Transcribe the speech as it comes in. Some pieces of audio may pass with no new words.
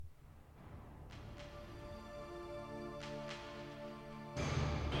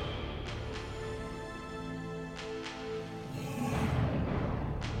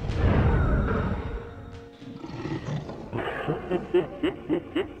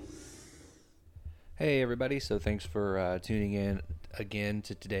Hey everybody, so thanks for tuning in again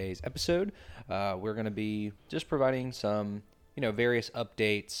to today's episode. We're going to be just providing some, various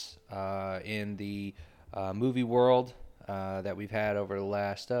updates in the movie world that we've had over the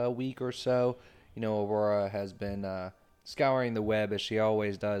last week or so. Aurora has been scouring the web as she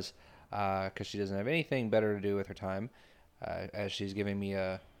always does because she doesn't have anything better to do with her time, as she's giving me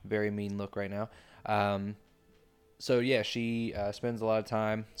a very mean look right now. So yeah, she spends a lot of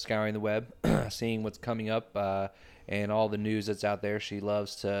time scouring the web, seeing what's coming up, and all the news that's out there. She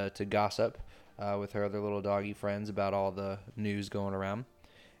loves to gossip with her other little doggy friends about all the news going around.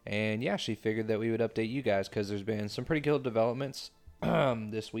 And yeah, she figured that we would update you guys because there's been some pretty cool developments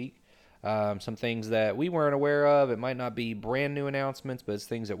this week. Some things that we weren't aware of. It might not be brand new announcements, but it's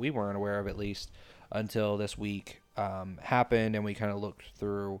things that we weren't aware of at least until this week happened, and we kind of looked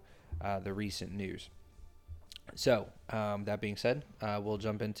through the recent news. So, that being said, we'll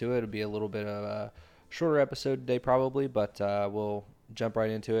jump into it. It'll be a little bit of a shorter episode today, probably, but we'll jump right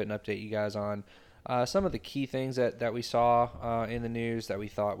into it and update you guys on some of the key things that we saw in the news that we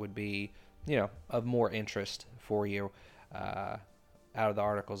thought would be, of more interest for you out of the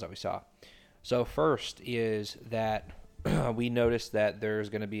articles that we saw. So, first is that we noticed that there's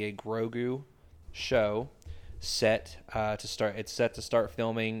going to be a Grogu show set to start. It's set to start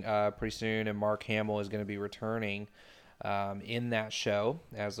filming pretty soon, and Mark Hamill is going to be returning in that show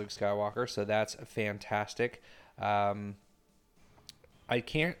as Luke Skywalker. So that's fantastic. I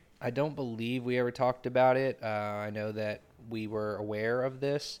don't believe we ever talked about it. I know that we were aware of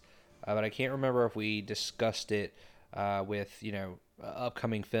this, but I can't remember if we discussed it with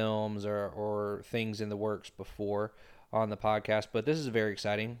upcoming films or things in the works before on the podcast. But this is very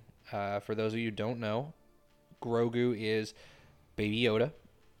exciting. For those of you who don't know, Grogu is Baby Yoda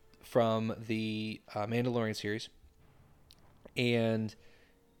from the Mandalorian series. And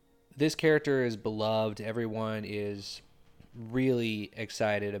this character is beloved. Everyone is really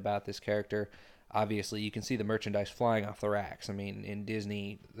excited about this character. Obviously, you can see the merchandise flying off the racks. I mean, in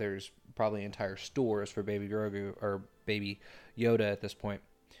Disney, there's probably entire stores for Baby Grogu or Baby Yoda at this point.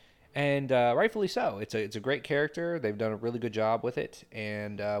 And rightfully so. It's a great character. They've done a really good job with it,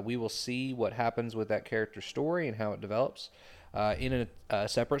 and we will see what happens with that character's story and how it develops in a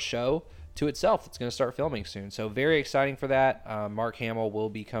separate show to itself. It's going to start filming soon, so very exciting for that. Mark Hamill will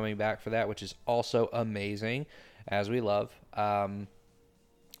be coming back for that, which is also amazing, as we love.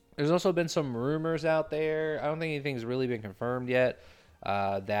 There's also been some rumors out there. I don't think anything's really been confirmed yet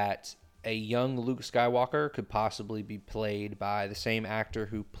that a young Luke Skywalker could possibly be played by the same actor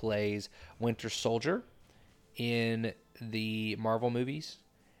who plays Winter Soldier in the Marvel movies.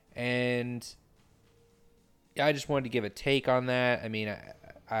 And I just wanted to give a take on that. I mean,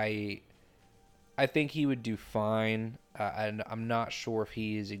 I think he would do fine. And I'm not sure if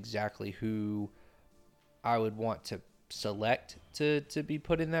he is exactly who I would want to select to be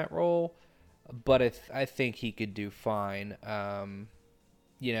put in that role. But I think he could do fine.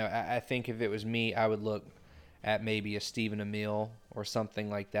 I think if it was me, I would look at maybe a Stephen Amell or something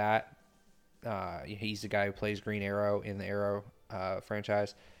like that. He's the guy who plays Green Arrow in the Arrow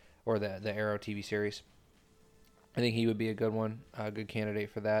franchise or the Arrow TV series. I think he would be a good one, a good candidate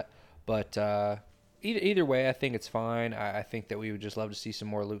for that. But either way, I think it's fine. I think that we would just love to see some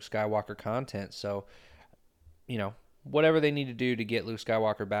more Luke Skywalker content. So, whatever they need to do to get Luke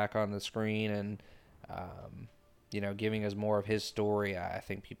Skywalker back on the screen and giving us more of his story, I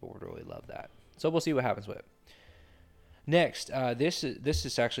think people would really love that. So we'll see what happens with it. Next, this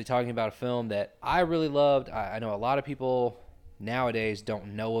is actually talking about a film that I really loved. I know a lot of people nowadays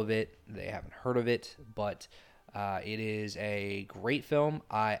don't know of it. They haven't heard of it, but it is a great film.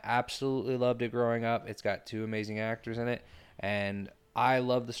 I absolutely loved it growing up. It's got two amazing actors in it, and I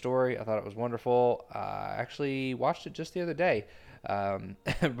love the story. I thought it was wonderful. I actually watched it just the other day.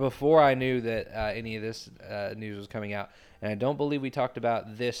 Before I knew that any of this news was coming out. And I don't believe we talked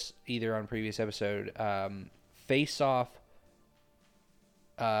about this either on previous episode. Face Off,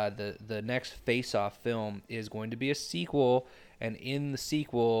 the next Face Off film is going to be a sequel, and in the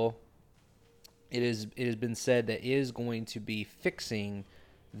sequel, it has been said that it is going to be fixing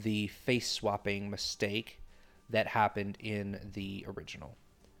the face swapping mistake that happened in the original.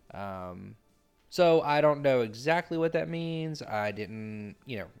 So I don't know exactly what that means. I didn't,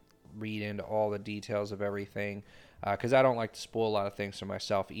 read into all the details of everything because I don't like to spoil a lot of things for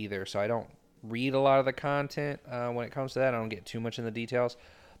myself either. So I don't read a lot of the content when it comes to that. I don't get too much in the details.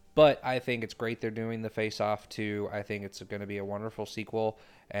 But I think it's great they're doing the Face Off 2. I think it's going to be a wonderful sequel,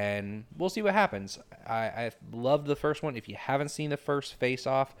 and we'll see what happens. I loved the first one. If you haven't seen the first Face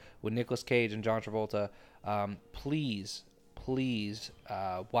Off with Nicolas Cage and John Travolta, please please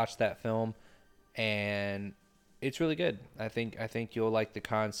watch that film, and it's really good. I think you'll like the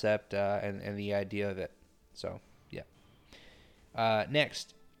concept and the idea of it. So yeah.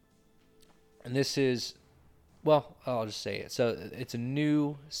 Next, and this is, well, I'll just say it. So it's a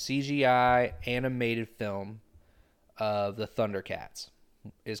new CGI animated film of the Thundercats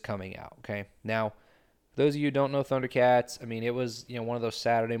is coming out. Okay, now those of you who don't know Thundercats, I mean, it was, one of those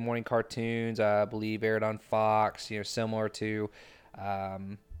Saturday morning cartoons. I believe aired on Fox. Similar to,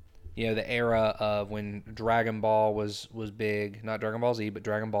 the era of when Dragon Ball was big. Not Dragon Ball Z, but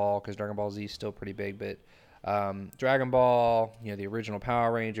Dragon Ball, because Dragon Ball Z is still pretty big. But Dragon Ball, the original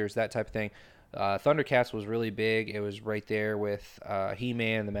Power Rangers, that type of thing. Thundercats was really big. It was right there with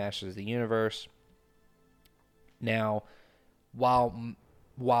He-Man, the Masters of the Universe. Now, while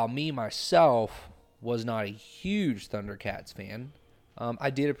me myself was not a huge Thundercats fan,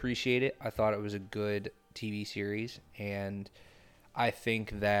 I did appreciate it. I thought it was a good TV series, and I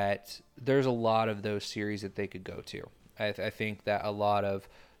think that there's a lot of those series that they could go to. I think that a lot of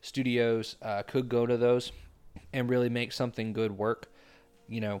studios could go to those and really make something good work.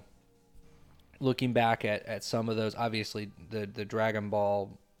 Looking back at some of those, obviously the Dragon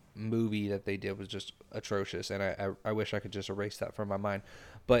Ball movie that they did was just atrocious, and I wish I could just erase that from my mind.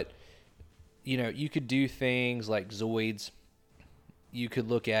 But you could do things like Zoids. You could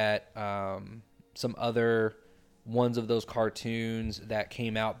look at some other ones of those cartoons that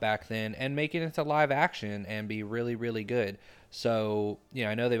came out back then and make it into live action and be really, really good. So,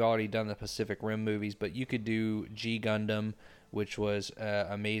 I know they've already done the Pacific Rim movies, but you could do G Gundam, which was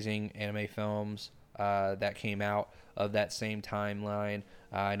amazing anime films that came out of that same timeline.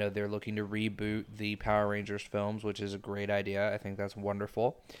 I know they're looking to reboot the Power Rangers films, which is a great idea. I think that's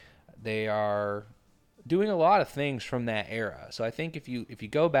wonderful. They are doing a lot of things from that era. So I think if you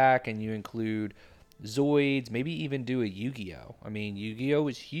go back and you include Zoids, maybe even do a Yu-Gi-Oh. I mean, Yu-Gi-Oh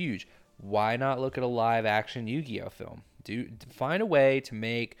is huge. Why not look at a live action Yu-Gi-Oh film? Find a way to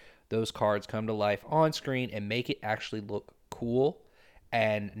make those cards come to life on screen and make it actually look cool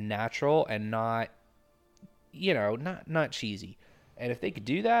and natural and not cheesy. And if they could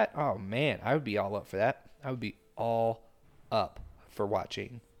do that, oh man, I would be all up for that. I would be all up for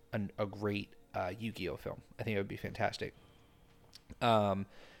watching a great Yu-Gi-Oh film. I think it would be fantastic.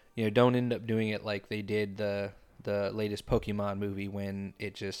 Don't end up doing it like they did the latest Pokemon movie when I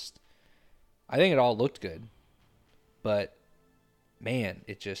think it all looked good, but man,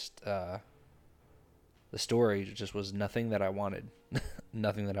 it just the story just was nothing that I wanted.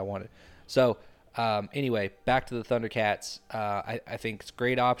 Nothing that I wanted. So anyway, back to the Thundercats. I think it's a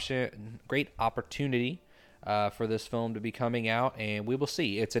great opportunity for this film to be coming out, and we will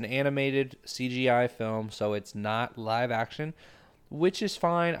see. It's an animated CGI film, so it's not live action, which is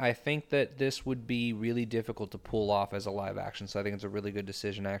fine. I think that this would be really difficult to pull off as a live action, so I think it's a really good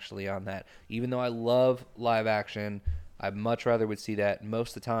decision actually on that. Even though I love live action, I'd much rather would see that.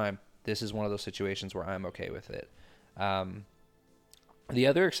 Most of the time, this is one of those situations where I'm okay with it. The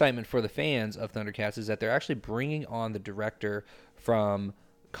other excitement for the fans of Thundercats is that they're actually bringing on the director from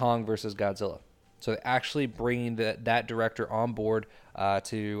Kong vs. Godzilla. So they're actually bringing that director on board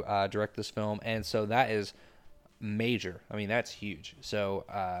to direct this film, and so that is major. I mean, that's huge. So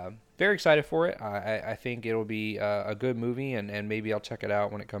very excited for it. I think it'll be a good movie, and maybe I'll check it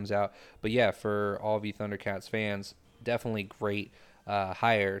out when it comes out. But yeah, for all of you Thundercats fans, definitely great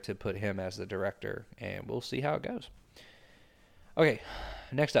hire to put him as the director, and we'll see how it goes. Okay,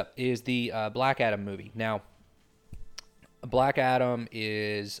 next up is the Black Adam movie. Now, Black Adam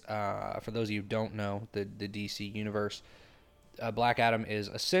is, for those of you who don't know, the DC universe, Black Adam is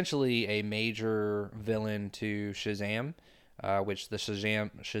essentially a major villain to Shazam, which the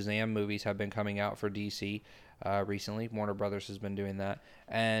Shazam movies have been coming out for DC recently. Warner Brothers has been doing that.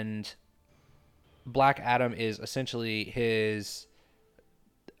 And Black Adam is essentially his,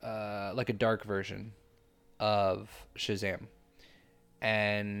 like a dark version of Shazam.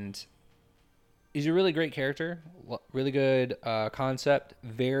 And he's a really great character, really good concept,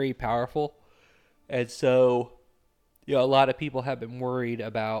 very powerful. And so, a lot of people have been worried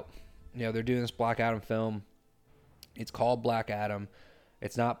about, they're doing this Black Adam film. It's called Black Adam.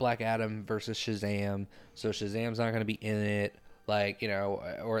 It's not Black Adam versus Shazam. So Shazam's not going to be in it,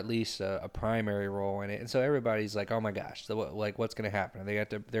 or at least a primary role in it. And so everybody's like, oh my gosh, so what's going to happen? They're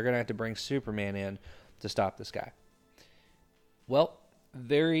going to have to bring Superman in to stop this guy. Well,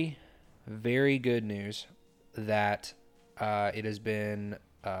 very, very good news that it has been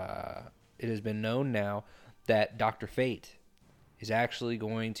known now that Dr. Fate is actually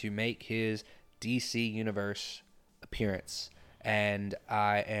going to make his DC Universe appearance. And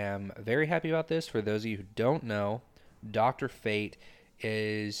I am very happy about this. For those of you who don't know, Dr. Fate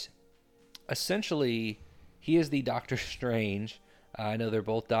is essentially, he is the Doctor Strange. I know they're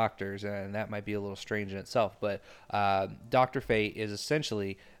both doctors, and that might be a little strange in itself, but Dr. Fate is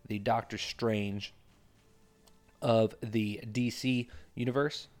essentially the Doctor Strange of the DC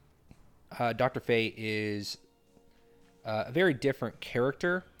universe. Dr. Fate is a very different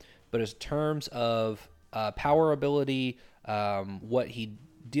character, but in terms of power ability, what he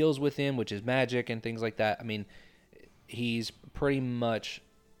deals with him, which is magic and things like that, I mean, he's pretty much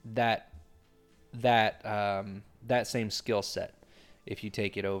that same skill set if you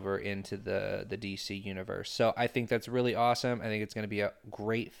take it over into the DC universe. So I think that's really awesome. I think it's going to be a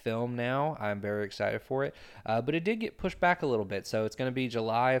great film now. I'm very excited for it. But it did get pushed back a little bit, so it's going to be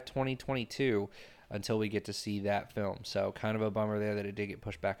July of 2022 until we get to see that film. So kind of a bummer there that it did get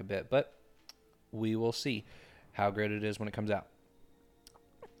pushed back a bit, but we will see how great it is when it comes out.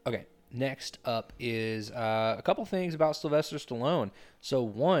 Okay, next up is a couple things about Sylvester Stallone. So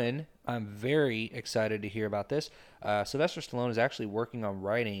one, I'm very excited to hear about this. Sylvester Stallone is actually working on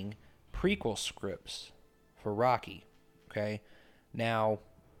writing prequel scripts for Rocky. Okay, now,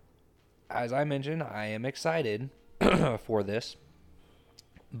 as I mentioned, I am excited for this,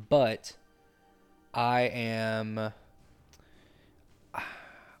 but I am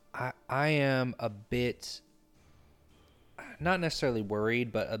a bit, not necessarily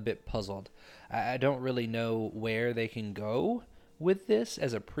worried, but a bit puzzled. I don't really know where they can go with this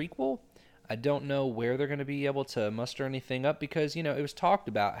as a prequel. I don't know where they're going to be able to muster anything up because, it was talked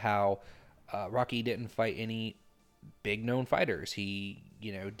about how Rocky didn't fight any big known fighters. He,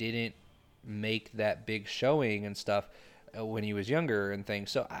 didn't make that big showing and stuff when he was younger and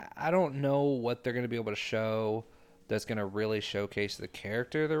things. So I don't know what they're going to be able to show that's going to really showcase the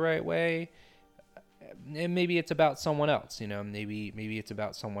character the right way. And maybe it's about someone else, maybe it's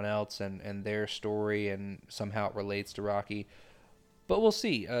about someone else and their story and somehow it relates to Rocky. But we'll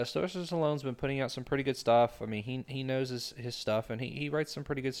see. Sylvester Stallone's been putting out some pretty good stuff. I mean, he knows his stuff, and he writes some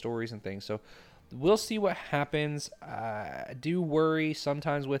pretty good stories and things. So we'll see what happens. I do worry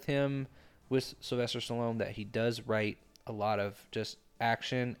sometimes with Sylvester Stallone, that he does write a lot of just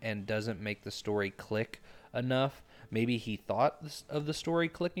action and doesn't make the story click enough. Maybe he thought of the story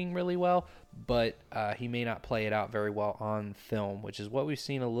clicking really well, but he may not play it out very well on film, which is what we've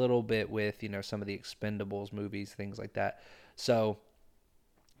seen a little bit with, some of the Expendables movies, things like that. So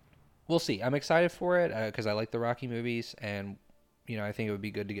we'll see. I'm excited for it because I like the Rocky movies, and, I think it would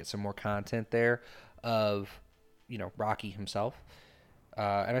be good to get some more content there of, Rocky himself.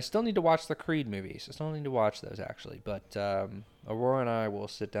 And I still need to watch the Creed movies. I still need to watch those, actually. But Aurora and I will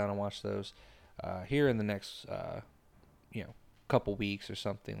sit down and watch those here in the next couple weeks or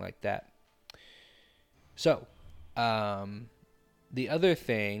something like that. So, the other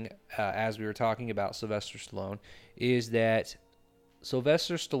thing, as we were talking about Sylvester Stallone, is that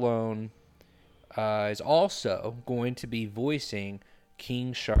Sylvester Stallone is also going to be voicing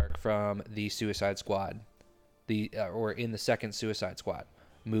King Shark from the Suicide Squad, or in the second Suicide Squad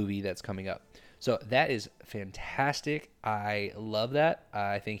movie that's coming up. So that is fantastic. I love that.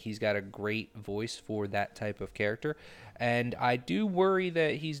 I think he's got a great voice for that type of character. And I do worry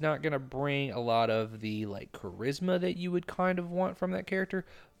that he's not going to bring a lot of the charisma that you would kind of want from that character.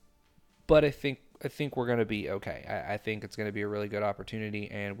 But I think we're going to be okay. I think it's going to be a really good opportunity,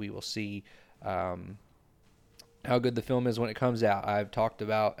 and we will see how good the film is when it comes out. I've talked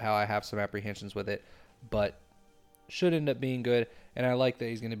about how I have some apprehensions with it, but should end up being good, and I like that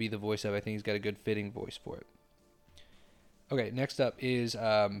he's going to be the voice of it. I think he's got a good fitting voice for it. Okay, next up is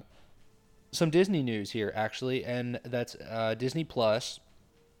some Disney news here, actually, and that's Disney Plus.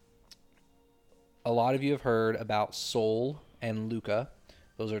 A lot of you have heard about Soul and Luca.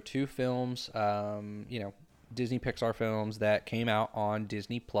 Those are two films, Disney Pixar films that came out on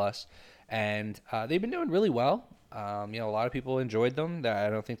Disney Plus, and they've been doing really well. A lot of people enjoyed them. I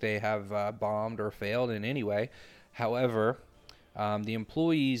don't think they have bombed or failed in any way. However, the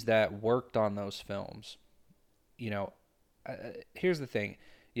employees that worked on those films, here's the thing.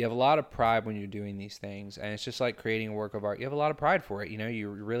 You have a lot of pride when you're doing these things, and it's just like creating a work of art. You have a lot of pride for it. You're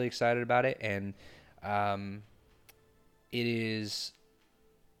really excited about it, and it is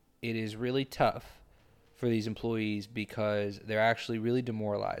really tough for these employees because they're actually really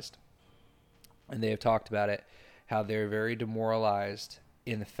demoralized. And they have talked about it, how they're very demoralized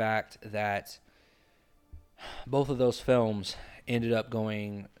in the fact that both of those films ended up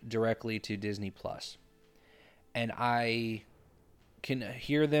going directly to Disney Plus. And I can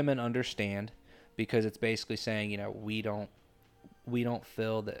hear them and understand, because it's basically saying, we don't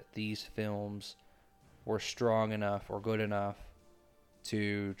feel that these films were strong enough or good enough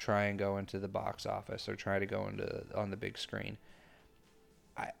to try and go into the box office or try to go into on the big screen.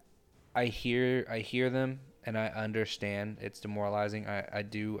 I I hear them, and I understand it's demoralizing. I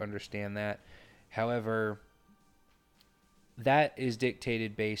do understand that. However, that is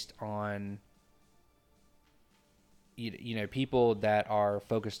dictated based on you know, people that are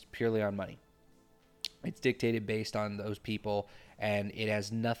focused purely on money. It's dictated based on those people, and it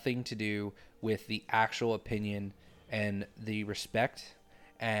has nothing to do with the actual opinion and the respect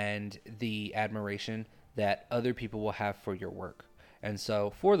and the admiration that other people will have for your work. And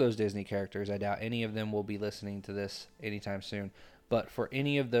so, for those Disney characters, I doubt any of them will be listening to this anytime soon. But for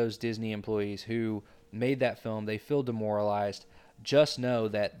any of those Disney employees who made that film, they feel demoralized. Just know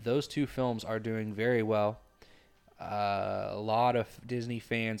that those two films are doing very well. A lot of Disney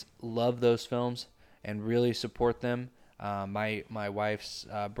fans love those films and really support them. My wife's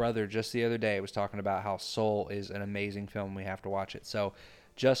brother just the other day was talking about how Soul is an amazing film. We have to watch it. So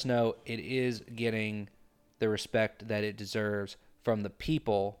just know it is getting the respect that it deserves from the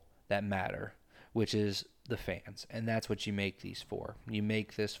people that matter, which is the fans. And that's what you make these for. You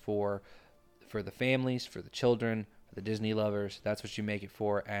make this for the families, for the children, for the Disney lovers. That's what you make it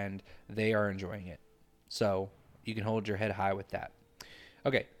for, and they are enjoying it. So you can hold your head high with that.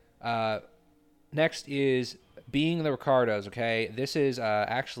 Okay. Next is Being the Ricardos. Okay. This is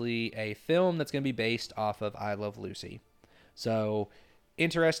actually a film that's going to be based off of I Love Lucy. So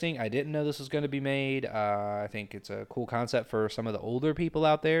interesting. I didn't know this was going to be made. I think it's a cool concept for some of the older people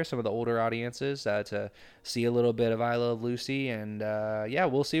out there, some of the older audiences, to see a little bit of I Love Lucy. And yeah,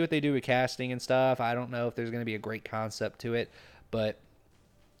 we'll see what they do with casting and stuff. I don't know if there's going to be a great concept to it, but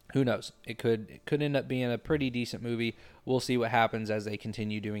who knows? It could end up being a pretty decent movie. We'll see what happens as they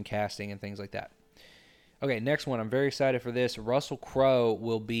continue doing casting and things like that. Okay, next one. I'm very excited for this. Russell Crowe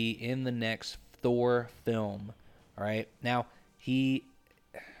will be in the next Thor film. All right. Now,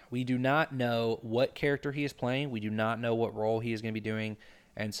 we do not know what character he is playing. We do not know what role he is going to be doing.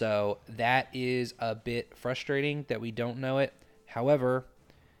 And so that is a bit frustrating that we don't know it. However,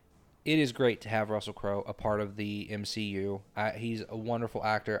 it is great to have Russell Crowe a part of the MCU. He's a wonderful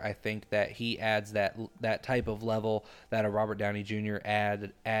actor. I think that he adds that type of level that a Robert Downey Jr.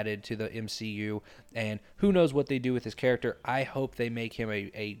 added to the MCU. And who knows what they do with his character. I hope they make him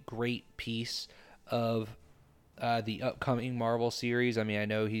a great piece of the upcoming Marvel series. I mean, I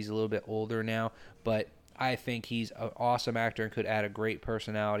know he's a little bit older now, but I think he's an awesome actor and could add a great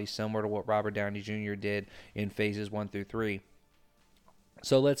personality similar to what Robert Downey Jr. did in phases 1 through 3.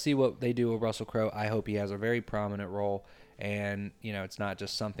 So let's see what they do with Russell Crowe. I hope he has a very prominent role, and you know, it's not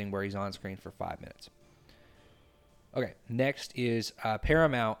just something where he's on screen for 5 minutes. Okay, next is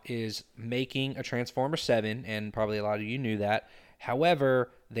Paramount is making a Transformers 7, and probably a lot of you knew that.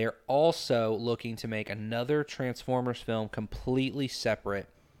 However, they're also looking to make another Transformers film completely separate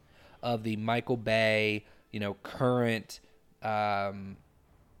of the Michael Bay, you know, current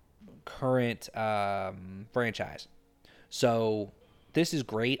franchise. So this is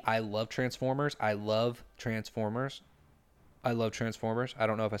great. I love Transformers. I love Transformers. I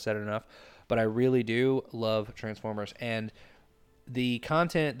don't know if I said it enough, but I really do love Transformers. And the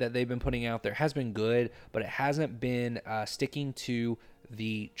content that they've been putting out there has been good, but it hasn't been sticking to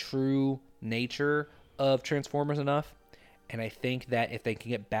the true nature of Transformers enough. And I think that if they can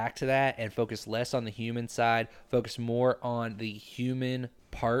get back to that and focus less on the human side, focus more on the human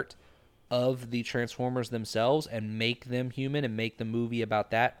part of the Transformers themselves and make them human and make the movie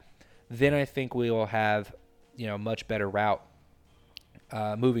about that, then I think we will have, you know, a much better route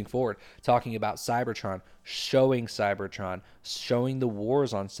moving forward. Talking about Cybertron, showing the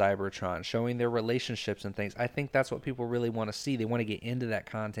wars on Cybertron, showing their relationships and things. I think that's what people really want to see. They want to get into that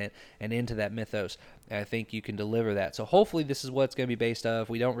content and into that mythos. And I think you can deliver that. So hopefully this is what it's going to be based off.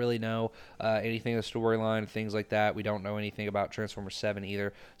 We don't really know anything of the storyline, things like that. We don't know anything about Transformers 7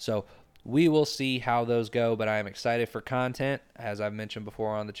 either. So we will see how those go, but I am excited for content. As I've mentioned before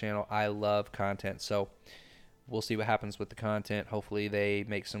on the channel, I love content. So we'll see what happens with the content. Hopefully they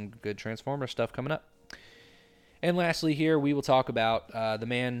make some good Transformer stuff coming up. And lastly here, we will talk about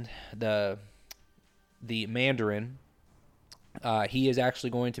the Mandarin. He is actually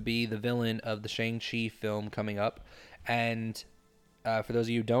going to be the villain of the Shang-Chi film coming up. And for those of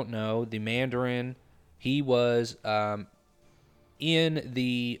you who don't know, the Mandarin, he was in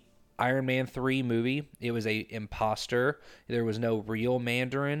the Iron Man 3 movie. It was a imposter. There was no real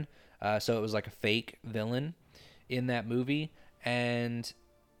Mandarin, so it was like a fake villain in that movie. And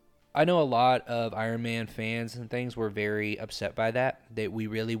I know a lot of Iron Man fans and things were very upset by that we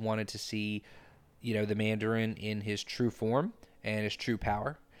really wanted to see, you know, the Mandarin in his true form and his true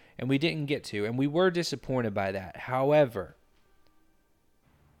power, and we didn't get to, and we were disappointed by that. However,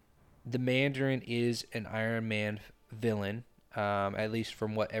 the Mandarin is an Iron Man villain, at least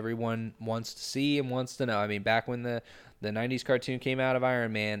from what everyone wants to see and wants to know. I mean, back when the 90s cartoon came out of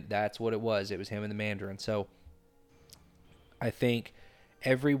Iron Man, that's what it was. It was him and the Mandarin. So I think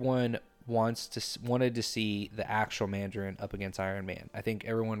everyone wanted to see the actual Mandarin up against Iron Man. I think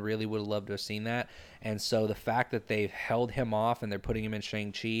everyone really would have loved to have seen that. And so the fact that they've held him off and they're putting him in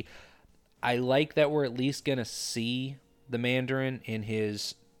Shang-Chi, I like that we're at least going to see the Mandarin in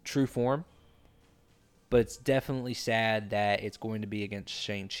his true form. But it's definitely sad that it's going to be against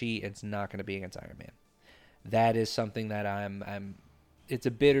Shang-Chi. It's not going to be against Iron Man. That is something that it's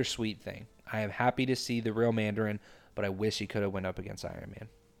a bittersweet thing. I am happy to see the real Mandarin, but I wish he could have went up against Iron Man.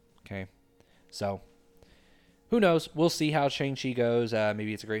 Okay, so who knows? We'll see how Shang-Chi goes.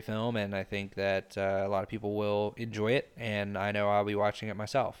 Maybe it's a great film, and I think that a lot of people will enjoy it, and I know I'll be watching it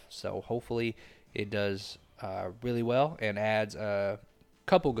myself. So hopefully it does really well and adds a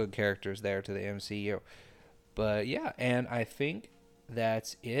couple good characters there to the MCU. But yeah, and I think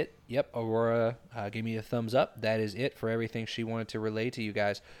that's it. Yep, Aurora gave me a thumbs up. That is it for everything she wanted to relay to you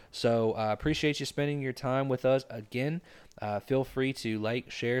guys. So appreciate you spending your time with us again. Feel free to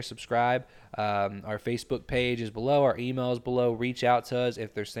like, share, subscribe. Our Facebook page is below. Our email is below. Reach out to us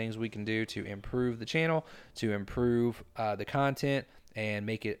if there's things we can do to improve the channel, to improve the content, and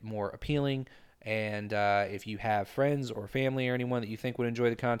make it more appealing. And if you have friends or family or anyone that you think would enjoy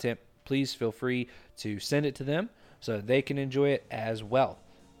the content, please feel free to send it to them so they can enjoy it as well.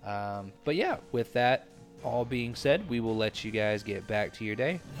 But yeah, with that all being said, we will let you guys get back to your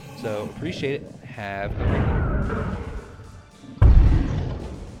day. So appreciate it. Have a great day.